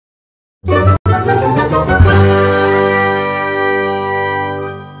friends,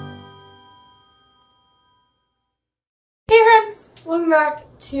 welcome back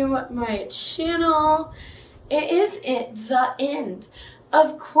to my channel. It is the end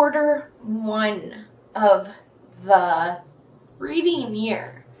of quarter one of the reading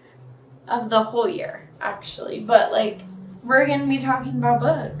year, of the whole year actually, but like we're gonna be talking about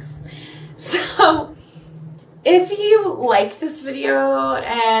books. So if you like this video,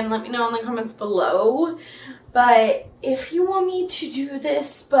 and let me know in the comments below, but if you want me to do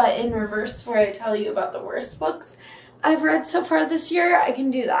this but in reverse where I tell you about the worst books I've read so far this year, I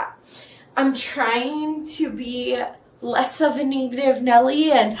can do that. I'm trying to be less of a negative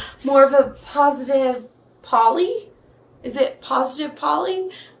Nelly and more of a positive Polly. Is it positive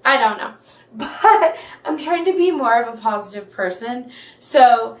Polly? I don't know. But I'm trying to be more of a positive person.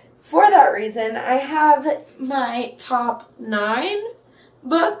 So for that reason, I have my top 9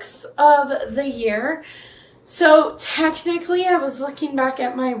 books of the year. So technically, I was looking back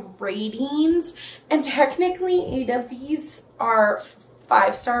at my ratings, and technically 8 of these are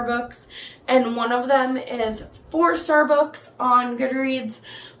 5-star books, and 1 of them is 4-star books on Goodreads.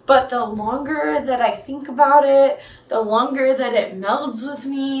 But the longer that I think about it, the longer that it melds with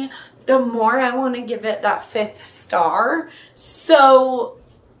me, the more I want to give it that 5th star. So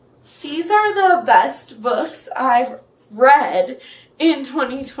these are the best books I've read in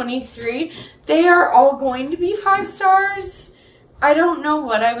 2023. They are all going to be 5 stars. I don't know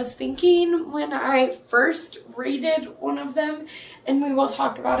what I was thinking when I first rated one of them, and we will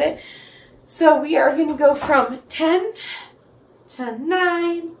talk about it. So we are going to go from 10 to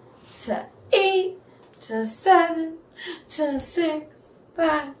 9 to 8 to 7 to 6,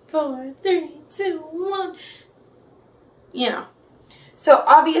 5, 4, 3, 2, 1. You know. So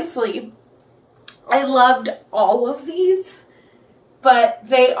obviously, I loved all of these, but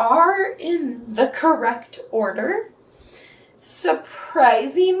they are in the correct order.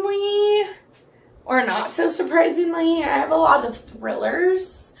 Surprisingly, or not so surprisingly, I have a lot of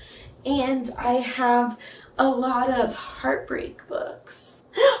thrillers, and I have a lot of heartbreak books.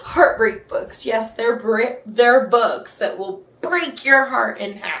 Heartbreak books, yes, they're books that will break your heart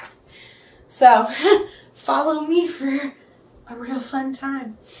in half. So, follow me for a real fun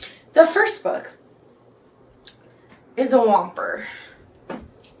time. The first book is a whomper.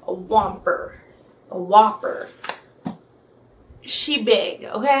 A whomper. A whopper. She big,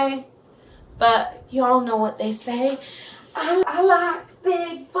 okay? But y'all know what they say. I like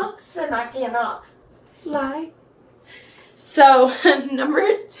big books and I cannot lie. So, number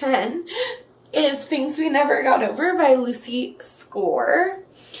 10 is Things We Never Got Over by Lucy Score.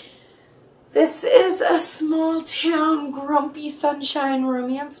 This is a small town grumpy sunshine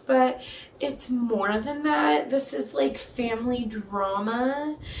romance, but it's more than that. This is like family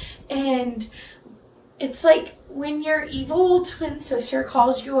drama, and it's like when your evil twin sister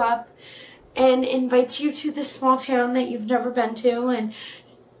calls you up and invites you to this small town that you've never been to, and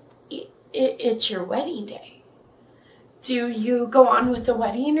it's your wedding day. Do you go on with the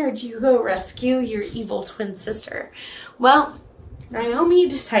wedding, or do you go rescue your evil twin sister? Well, Naomi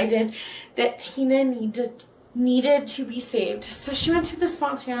decided that Tina needed to be saved. So she went to the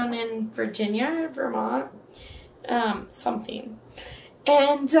small town in Virginia, Vermont, something.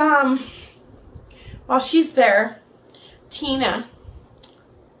 And while she's there,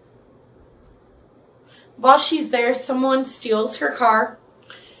 someone steals her car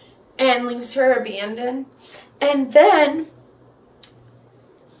and leaves her abandoned. And then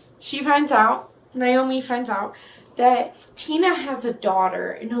Naomi finds out that Tina has a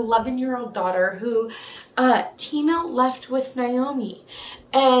daughter, an 11-year-old daughter, who Tina left with Naomi.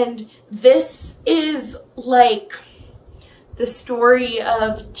 And this is like the story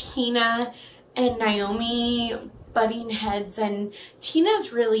of Tina and Naomi butting heads, and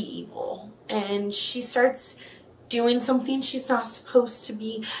Tina's really evil, and she starts doing something she's not supposed to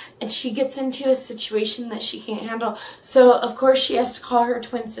be, and she gets into a situation that she can't handle. So of course she has to call her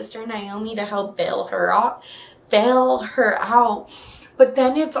twin sister Naomi to help bail her out. But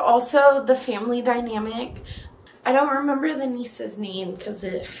then it's also the family dynamic. I don't remember the niece's name because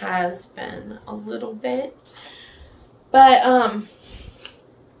it has been a little bit. But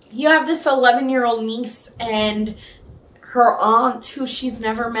you have this 11-year-old niece and her aunt, who she's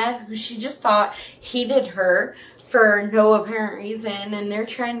never met, who she just thought hated her for no apparent reason, and they're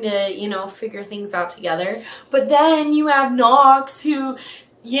trying to, you know, figure things out together. But then you have Knox, who,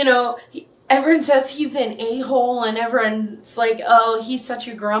 you know, everyone says he's an a-hole, and everyone's like, oh, he's such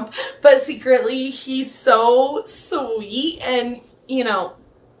a grump, but secretly he's so sweet. And, you know,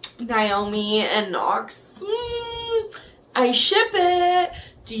 Naomi and Knox, I ship it.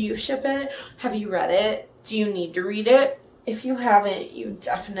 Do you ship it? Have you read it? Do you need to read it? If you haven't, you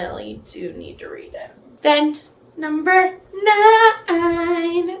definitely do need to read it. Then number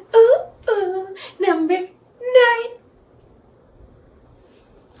 9. Number 9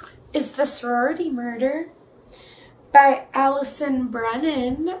 is The Sorority Murder by Alison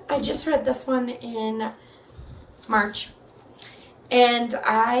Brennan. I just read this one in March and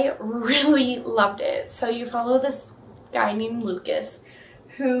I really loved it. So you follow this guy named Lucas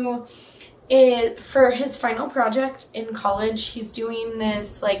who is, for his final project in college, he's doing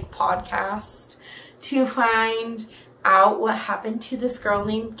this like podcast to find out what happened to this girl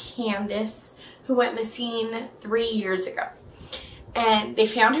named Candace who went missing 3 years ago. And they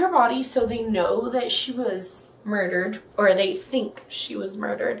found her body, so they know that she was murdered, or they think she was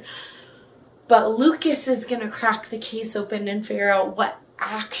murdered. But Lucas is going to crack the case open and figure out what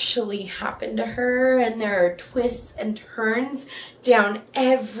actually happened to her. And there are twists and turns down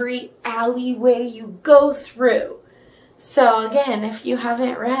every alleyway you go through. So again, if you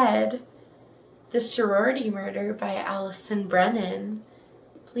haven't read The Sorority Murder by Alison Brennan,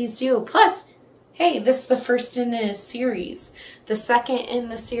 please do. Plus, hey, this is the first in a series. The second in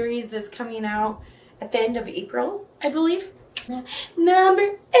the series is coming out at the end of April, I believe.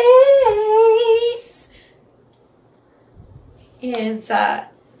 Number 8 is a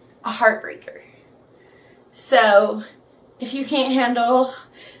heartbreaker. So, if you can't handle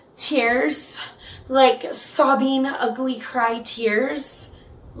tears, like sobbing, ugly cry tears,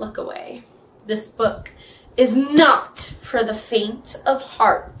 look away. This book is not for the faint of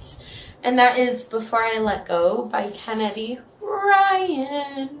heart. And that is Before I Let Go by Kennedy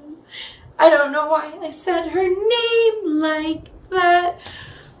Ryan. I don't know why I said her name like that,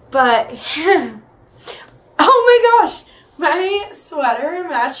 but oh my gosh, my sweater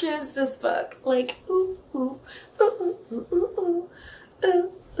matches this book. Like, ooh, ooh, ooh, ooh, ooh, ooh,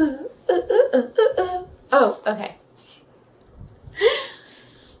 ooh, ooh, ooh, ooh. Oh, okay.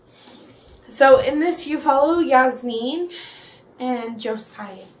 So in this, you follow Yasmin and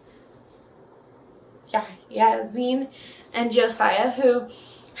Josiah. Yeah, Yasmin and Josiah, who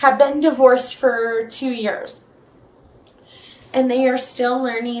have been divorced for 2 years. And they are still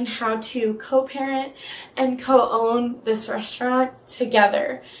learning how to co-parent and co-own this restaurant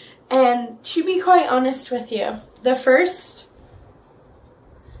together. And to be quite honest with you, the first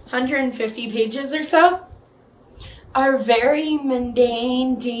 150 pages or so are very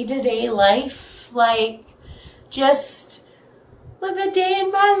mundane, day-to-day life, like just live a day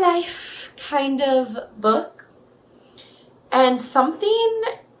in my life kind of book. And something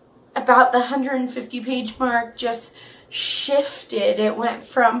about the 150 page mark just shifted. It went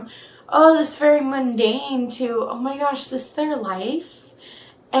from, oh, this very mundane to, oh my gosh, this is their life.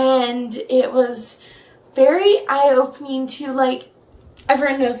 And it was very eye-opening to, like,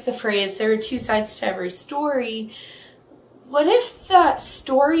 everyone knows the phrase, there are 2 sides to every story. What if that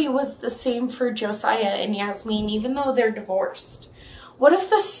story was the same for Josiah and Yasmin, even though they're divorced? What if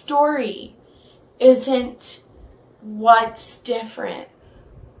the story isn't what's different,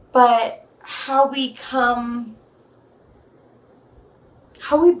 but how we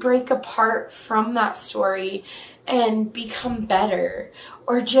break apart from that story and become better,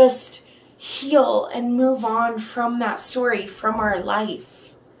 or just heal and move on from that story, from our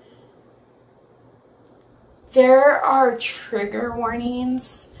life? There are trigger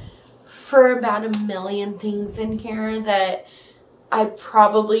warnings for about 1 million things in here that I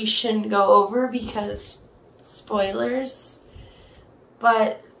probably shouldn't go over because spoilers,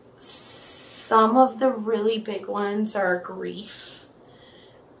 but some of the really big ones are grief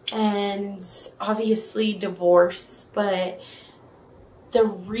and obviously divorce, but the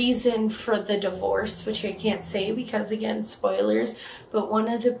reason for the divorce, which I can't say because again, spoilers, but one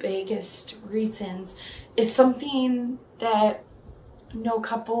of the biggest reasons is something that no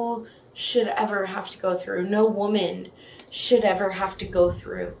couple should ever have to go through. No woman should ever have to go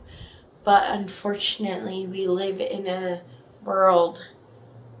through. But unfortunately, we live in a world,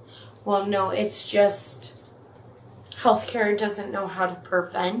 well, no, it's just healthcare doesn't know how to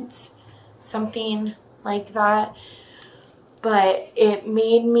prevent something like that. But it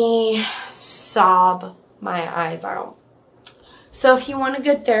made me sob my eyes out. So if you want a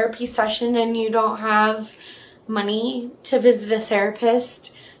good therapy session and you don't have money to visit a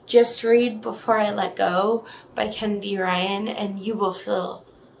therapist, just read Before I Let Go by Kennedy Ryan and you will feel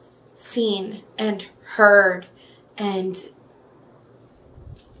seen and heard. And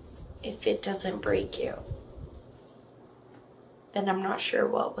if it doesn't break you, then I'm not sure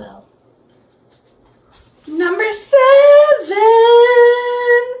what will. Number 7.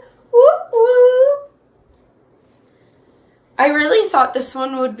 Woo woo. I really thought this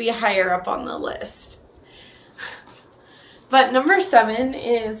one would be higher up on the list. But number 7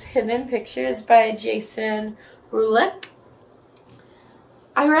 is Hidden Pictures by Jason Rulick.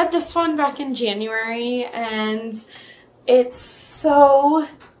 I read this one back in January, and it's so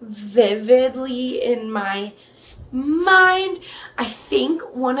vividly in my mind. I think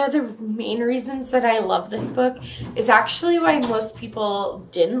one of the main reasons that I love this book is actually why most people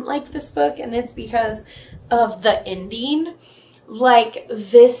didn't like this book, and it's because of the ending. Like,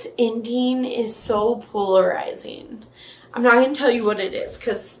 this ending is so polarizing. I'm not going to tell you what it is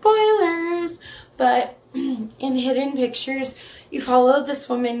because spoilers, but in Hidden Pictures, you follow this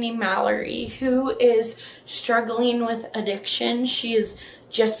woman named Mallory who is struggling with addiction. She has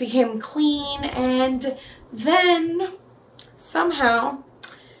just became clean, and then somehow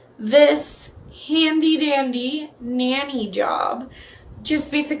this handy-dandy nanny job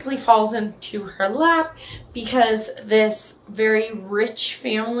just basically falls into her lap because this very rich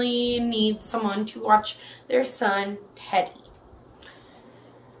family needs someone to watch their son, Teddy.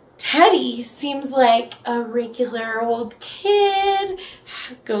 Teddy seems like a regular old kid,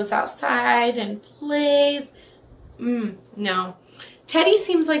 goes outside and plays. No. Teddy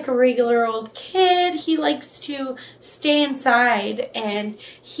seems like a regular old kid. He likes to stay inside, and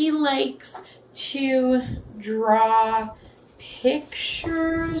he likes to draw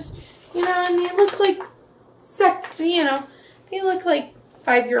pictures, you know, and they look like, you know, they look like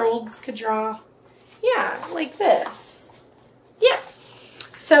 5-year-olds could draw. Yeah, like this. Yeah.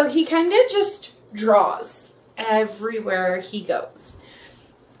 So he kind of just draws everywhere he goes.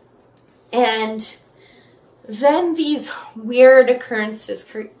 And then these weird occurrences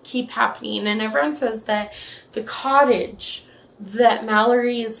keep happening, and everyone says that the cottage that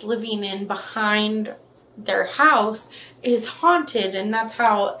Mallory is living in behind their house is haunted, and that's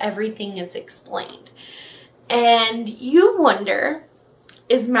how everything is explained. And you wonder,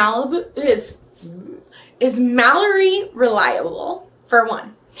 is Mallory reliable, for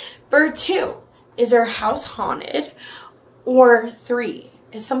one? For 2, is her house haunted? Or 3,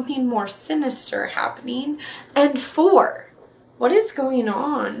 is something more sinister happening? And 4, what is going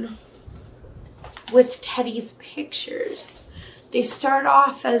on with Teddy's pictures? They start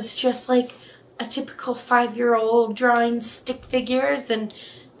off as just like a typical 5-year-old drawing stick figures, and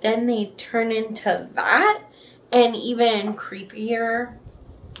then they turn into that and even creepier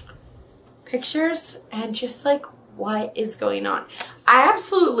pictures, and just like, what is going on? I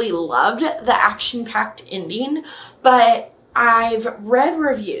absolutely loved the action-packed ending, but I've read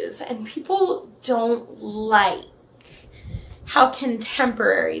reviews and people don't like how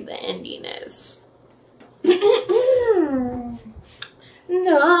contemporary the ending is.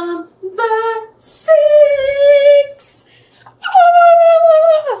 Number 6.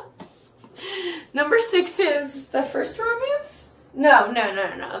 Number 6 is the first romance? No.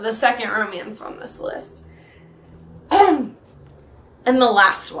 The second romance on this list. And the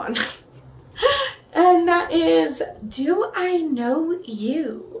last one. And that is Do I Know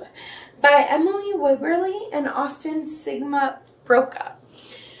You? By Emily Wiggerly and Austin Sigma Broca.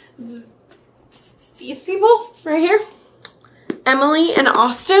 These people right here, Emily and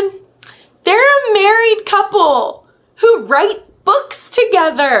Austin, they're a married couple who write books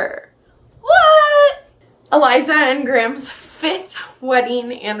together. What? Eliza and Graham's 5th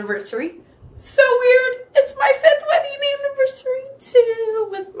wedding anniversary. So weird. It's my 5th wedding anniversary too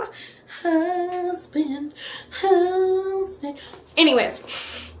with my husband.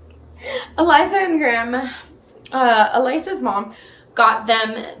 Anyways, Eliza and Graham, Eliza's mom got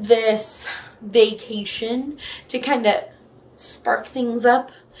them this vacation to kind of spark things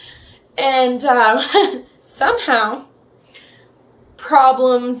up, and somehow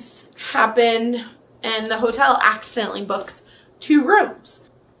problems happen and the hotel accidentally books 2 rooms.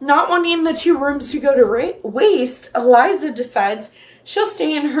 Not wanting the 2 rooms to go to waste, Eliza decides she'll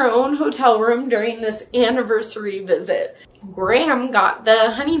stay in her own hotel room during this anniversary visit. Graham got the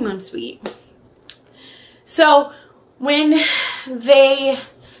honeymoon suite. So when they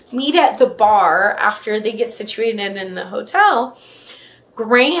meet at the bar after they get situated in the hotel,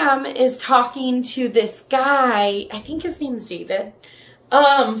 Graham is talking to this guy. I think his name's David.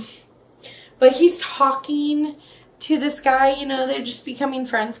 But he's talking to this guy, you know, they're just becoming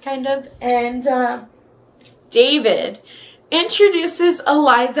friends kind of. And David introduces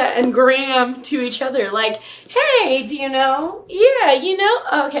Eliza and Graham to each other, like, hey, do you know? Yeah, you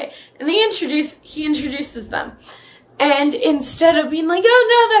know? Okay. And he introduces them. And instead of being like, oh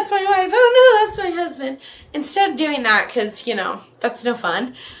no, that's my wife, oh no, that's my husband, instead of doing that, because, you know, that's no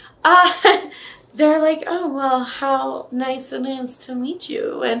fun, they're like, oh, well, how nice it is to meet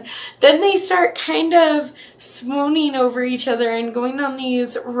you. And then they start kind of swooning over each other and going on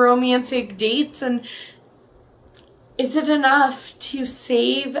these romantic dates. And is it enough to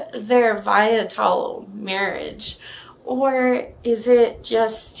save their vital marriage? Or is it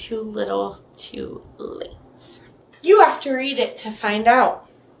just too little too late? You have to read it to find out.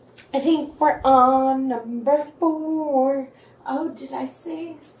 I think we're on number 4. Oh, did I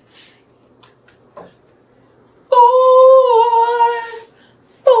say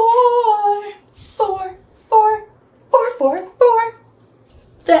 4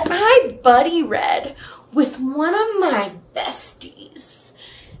 that I buddy read with one of my besties,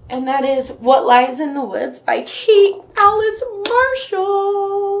 and that is What Lies in the Woods by Kate Alice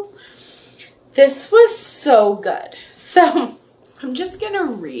Marshall. This was so good. So I'm just gonna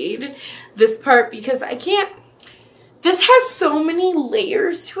read this part because I can't, this has so many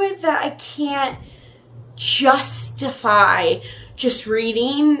layers to it that I can't justify just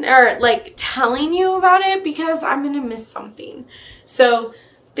reading or like telling you about it because I'm gonna miss something. So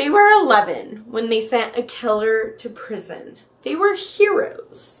they were 11 when they sent a killer to prison. They were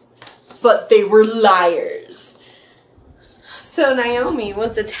heroes, but they were liars. So Naomi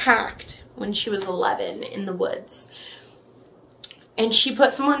was attacked when she was 11 in the woods. And she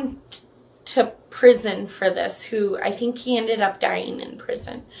put someone to prison for this, who I think he ended up dying in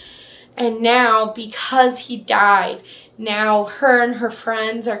prison. And now, because he died, now her and her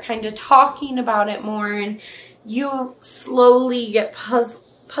friends are kind of talking about it more, and you slowly get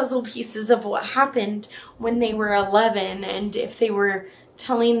puzzle pieces of what happened when they were 11, and if they were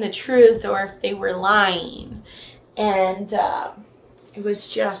telling the truth or if they were lying. And it was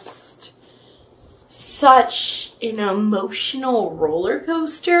just such an emotional roller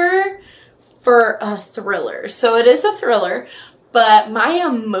coaster for a thriller. So it is a thriller, but my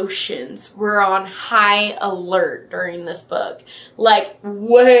emotions were on high alert during this book. Like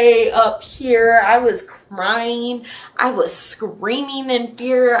way up here. I was crying. I was screaming in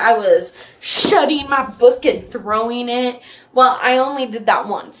fear. I was shutting my book and throwing it. Well, I only did that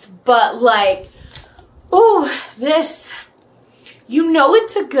once, but like, oh, this, you know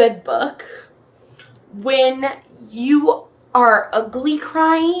it's a good book when you are ugly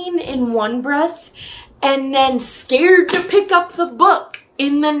crying in one breath and then scared to pick up the book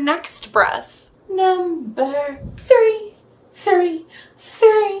in the next breath. Number 3.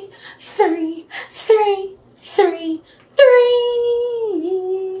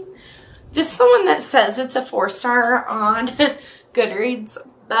 This is the one that says it's a 4-star on Goodreads,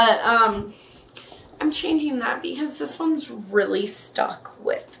 but I'm changing that because this one's really stuck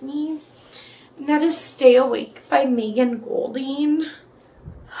with me. And that is Stay Awake by Megan Golding.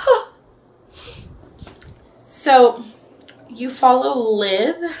 So, you follow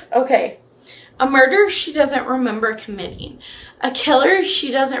Liv. Okay. A murder she doesn't remember committing. A killer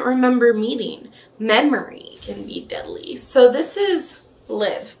she doesn't remember meeting. Memory can be deadly. So this is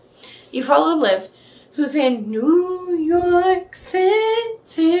Liv. You follow Liv, who's in New York City.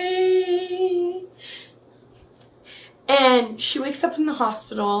 And she wakes up in the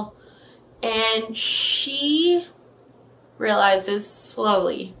hospital and she realizes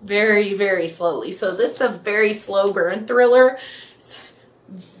slowly, very, very slowly. So this is a very slow burn thriller. It's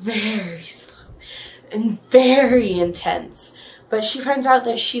very slow and very intense. But she finds out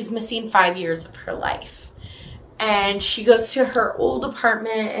that she's missing 5 years of her life. And she goes to her old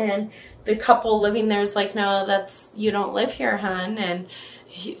apartment, and the couple living there is like, no, you don't live here, hun. And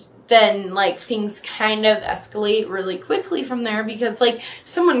then like things kind of escalate really quickly from there, because like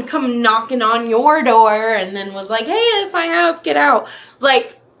someone come knocking on your door and then was like, hey, this is my house, get out.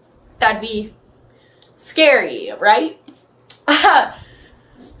 Like, that'd be scary, right?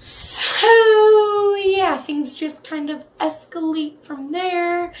 So yeah, things just kind of escalate from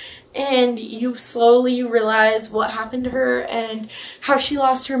there, and you slowly realize what happened to her and how she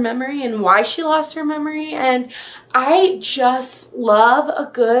lost her memory and why she lost her memory. And I just love a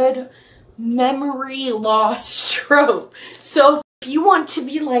good memory loss trope. So if you want to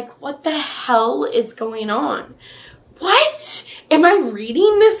be like, what the hell is going on? What? Am I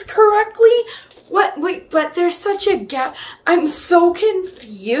reading this correctly? What? Wait, but there's such a gap. I'm so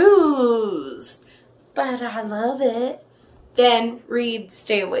confused. But I love it. Then read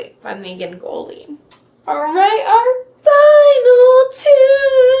Stay Awake by Megan Golding. Alright, our final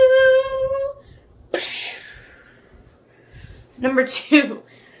 2. Number 2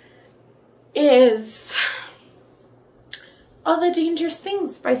 is All the Dangerous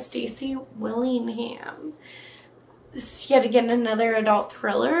Things by Stacey Willingham. This is yet again another adult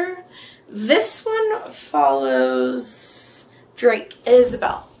thriller. This one follows Drake,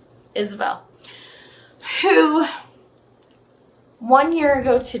 Isabel. who 1 year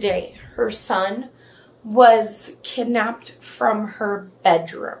ago today, her son was kidnapped from her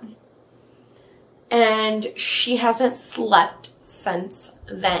bedroom. And she hasn't slept since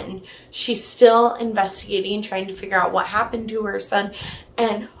then. She's still investigating, trying to figure out what happened to her son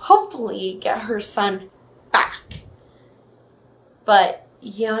and hopefully get her son back. But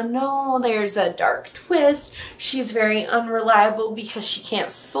you know, there's a dark twist. She's very unreliable because she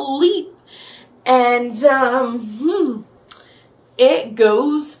can't sleep. And it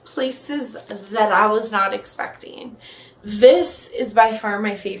goes places that I was not expecting. This is by far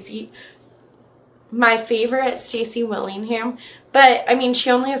my favorite Stacy Willingham, but I mean, she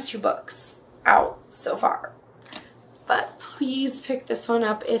only has 2 books out so far. But please pick this one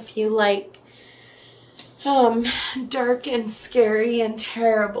up if you like dark and scary and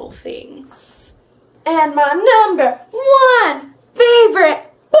terrible things. And my number 1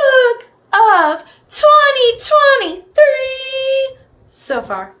 favorite book of 2023 so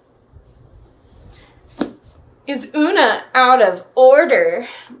far is Una Out of Order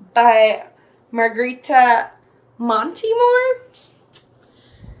by Margarita Montemor.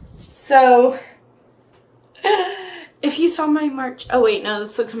 So, if you saw my March, oh wait, no,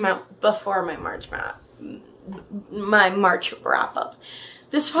 this will come out before my March wrap up.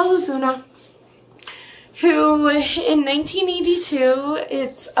 This follows Una, who in 1982,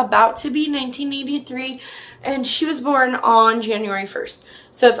 it's about to be 1983, and she was born on January 1st.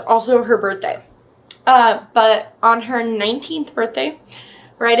 So it's also her birthday. But on her 19th birthday,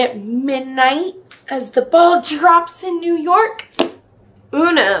 right at midnight, as the ball drops in New York,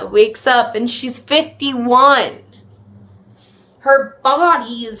 Una wakes up and she's 51. Her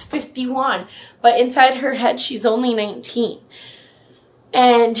body is 51, but inside her head, she's only 19.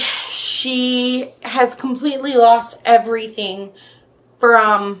 And she has completely lost everything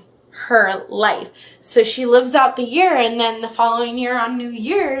from her life. So she lives out the year, and then the following year on New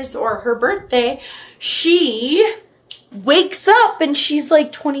Year's or her birthday, she wakes up and she's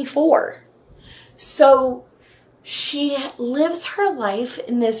like 24. So she lives her life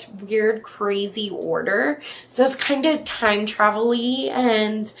in this weird, crazy order. So it's kind of time travel-y,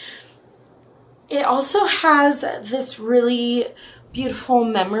 and it also has this really beautiful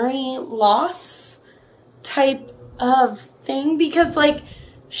memory loss type of thing, because like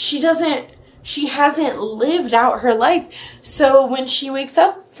she hasn't lived out her life. So when she wakes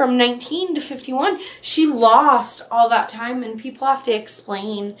up from 19 to 51, she lost all that time, and people have to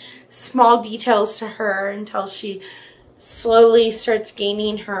explain small details to her until she slowly starts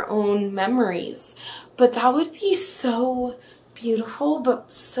gaining her own memories. But that would be so beautiful,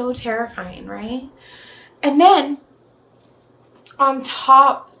 but so terrifying, right? And then on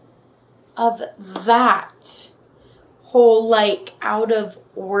top of that whole like out of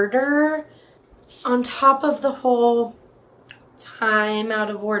order, on top of the whole time out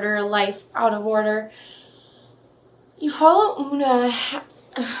of order, life out of order, you follow Una,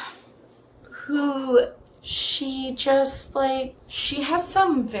 who she just like, she has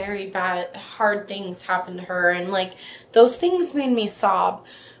some very bad, hard things happen to her, and like those things made me sob,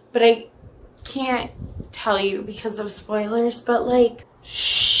 but I can't tell you because of spoilers. But like,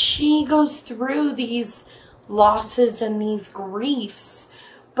 she goes through these losses and these griefs,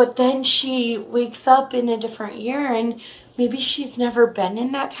 but then she wakes up in a different year, and maybe she's never been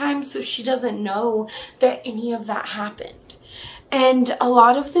in that time, so she doesn't know that any of that happened. And a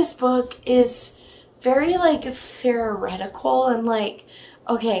lot of this book is very like theoretical, and like,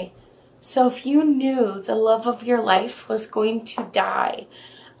 okay, so if you knew the love of your life was going to die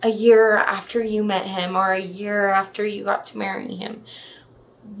a year after you met him, or a year after you got to marry him,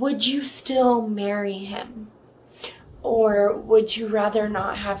 would you still marry him? Or would you rather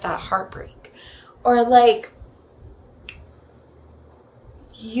not have that heartbreak? Or like,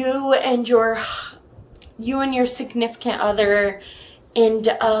 you and your significant other end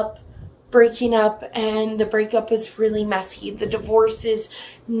up breaking up, and the breakup is really messy. The divorce is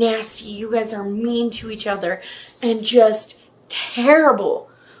nasty. You guys are mean to each other and just terrible.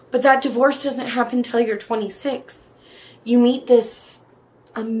 But that divorce doesn't happen till you're 26. You meet this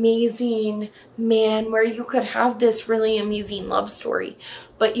amazing man where you could have this really amazing love story,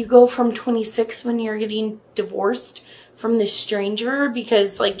 but you go from 26 when you're getting divorced from this stranger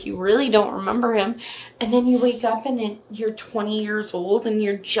because like you really don't remember him, and then you wake up and you're 20 years old and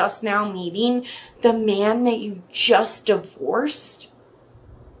you're just now meeting the man that you just divorced.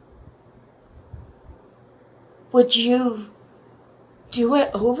 Would you do it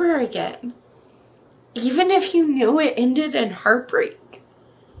over again, even if you knew it ended in heartbreak?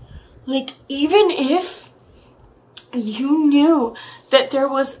 Like, even if you knew that there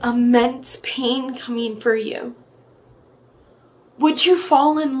was immense pain coming for you, would you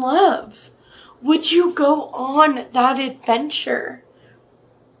fall in love? Would you go on that adventure?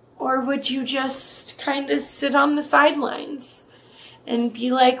 Or would you just kind of sit on the sidelines and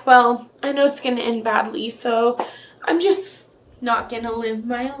be like, well, I know it's going to end badly, so I'm just not going to live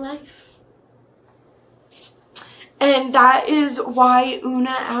my life. And that is why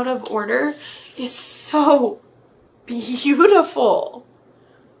Una Out of Order is so beautiful.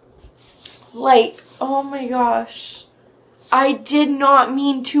 Like, oh my gosh. I did not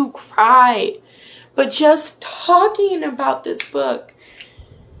mean to cry. But just talking about this book,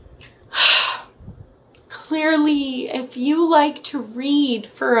 clearly, if you like to read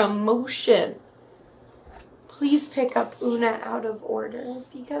for emotion, please pick up Una Out of Order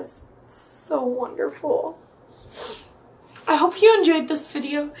because it's so wonderful. I hope you enjoyed this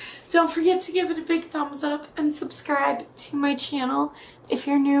video. Don't forget to give it a big thumbs up and subscribe to my channel if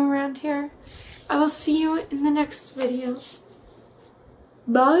you're new around here. I will see you in the next video.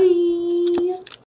 Bye!